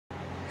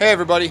Hey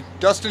everybody,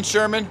 Dustin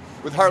Sherman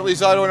with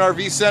Hartleys Auto and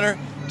RV Center.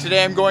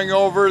 Today I'm going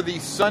over the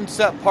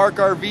Sunset Park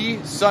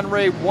RV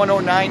Sunray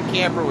 109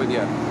 camper with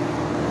you.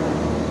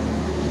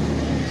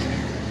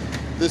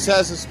 This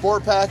has a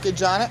sport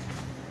package on it.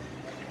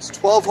 It's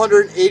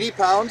 1,280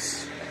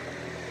 pounds.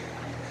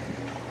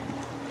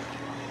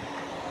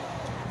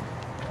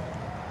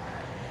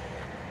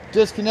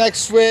 Disconnect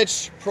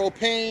switch,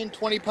 propane,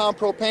 20-pound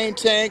propane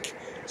tank,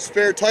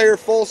 spare tire,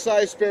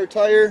 full-size spare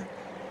tire.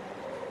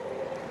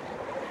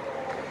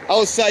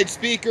 Outside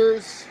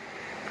speakers,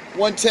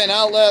 110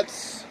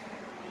 outlets,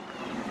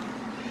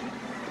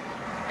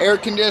 air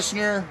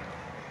conditioner.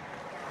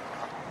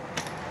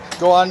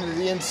 Go on to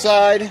the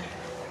inside.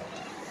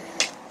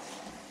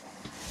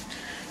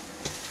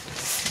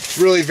 It's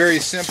really very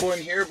simple in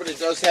here, but it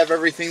does have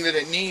everything that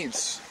it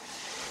needs.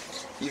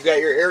 You've got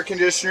your air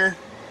conditioner,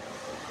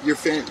 your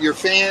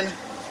fan,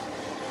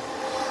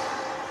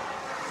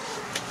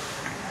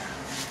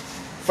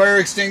 fire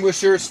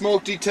extinguisher,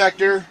 smoke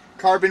detector,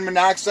 carbon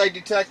monoxide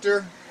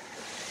detector,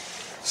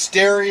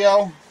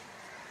 stereo,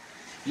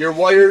 you're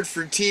wired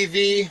for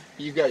TV,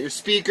 you've got your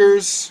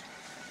speakers,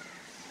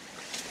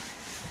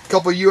 a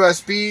couple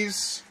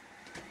USBs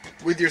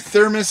with your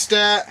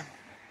thermostat,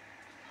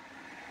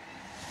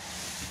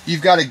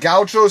 you've got a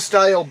gaucho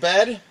style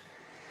bed,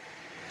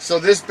 so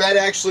this bed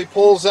actually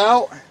pulls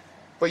out,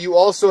 but you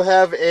also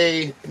have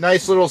a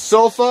nice little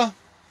sofa.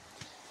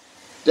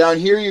 Down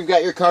here you've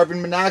got your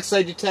carbon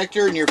monoxide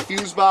detector and your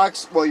fuse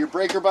box, well, your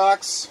breaker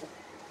box.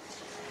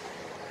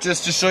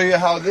 Just to show you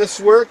how this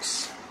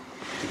works,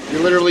 you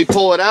literally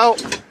pull it out,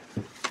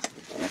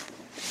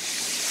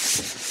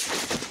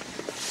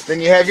 then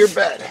you have your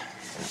bed.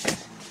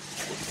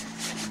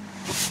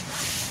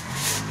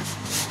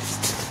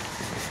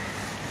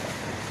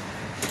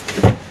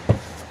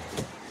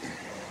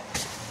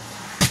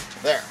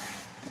 There.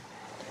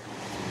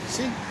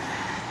 See?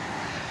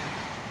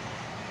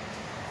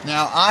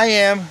 Now I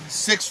am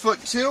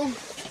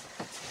 6'2",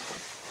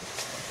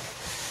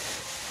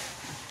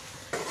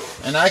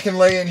 and I can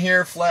lay in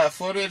here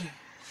flat-footed.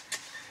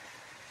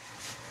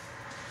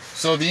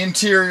 So the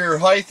interior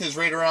height is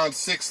right around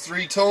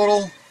 6'3"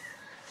 total.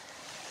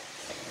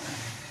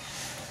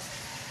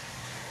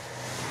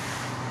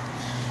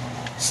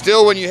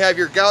 Still, when you have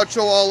your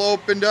gaucho all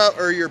opened up,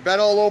 or your bed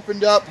all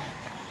opened up,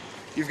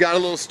 you've got a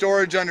little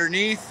storage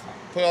underneath.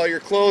 Put all your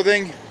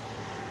clothing.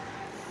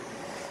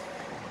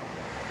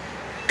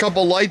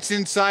 Couple lights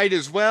inside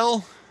as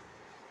well.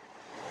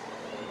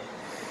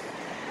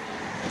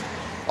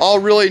 All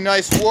really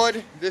nice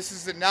wood. This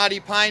is the knotty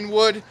pine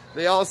wood.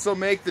 They also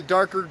make the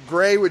darker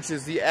gray, which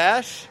is the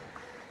ash.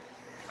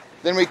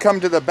 Then we come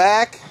to the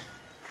back.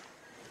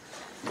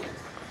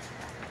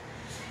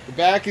 The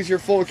back is your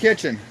full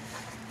kitchen.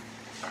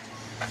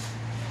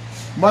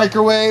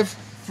 Microwave,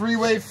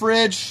 three-way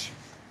fridge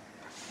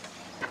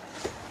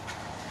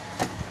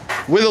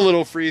with a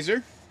little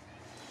freezer.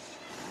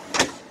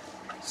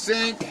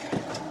 Sink,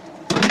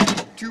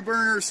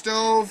 2-burner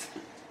stove,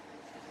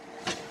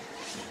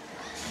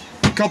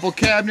 a couple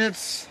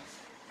cabinets,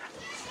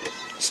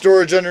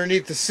 storage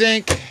underneath the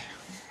sink,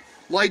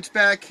 lights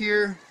back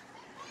here.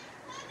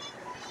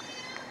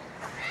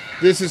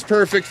 This is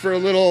perfect for a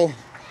little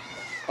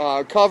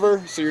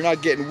cover so you're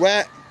not getting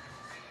wet.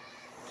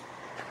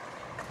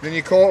 Then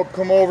you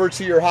come over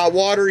to your hot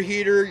water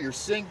heater, your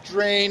sink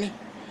drain.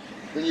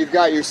 Then you've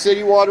got your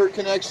city water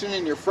connection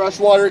and your fresh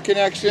water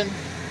connection.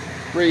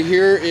 Right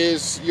here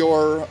is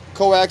your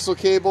coaxial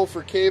cable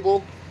for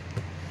cable.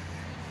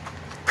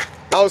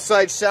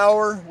 Outside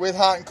shower with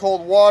hot and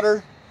cold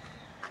water.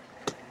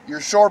 Your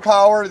shore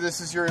power,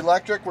 this is your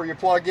electric where you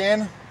plug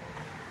in.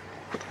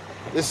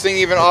 This thing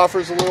even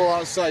offers a little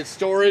outside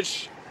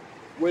storage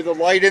with a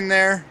light in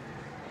there.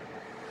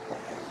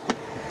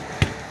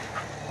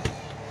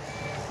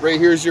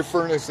 Right here's your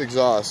furnace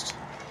exhaust.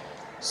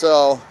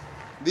 So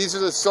these are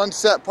the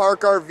Sunset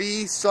Park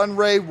RV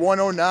Sunray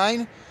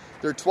 109.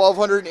 They're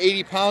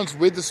 1,280 pounds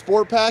with the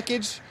sport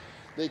package.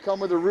 They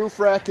come with a roof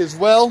rack as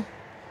well.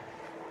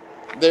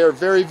 They are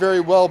very, very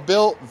well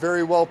built,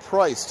 very well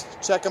priced.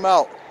 Check them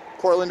out,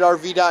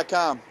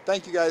 PortlandRV.com.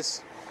 Thank you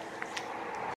guys.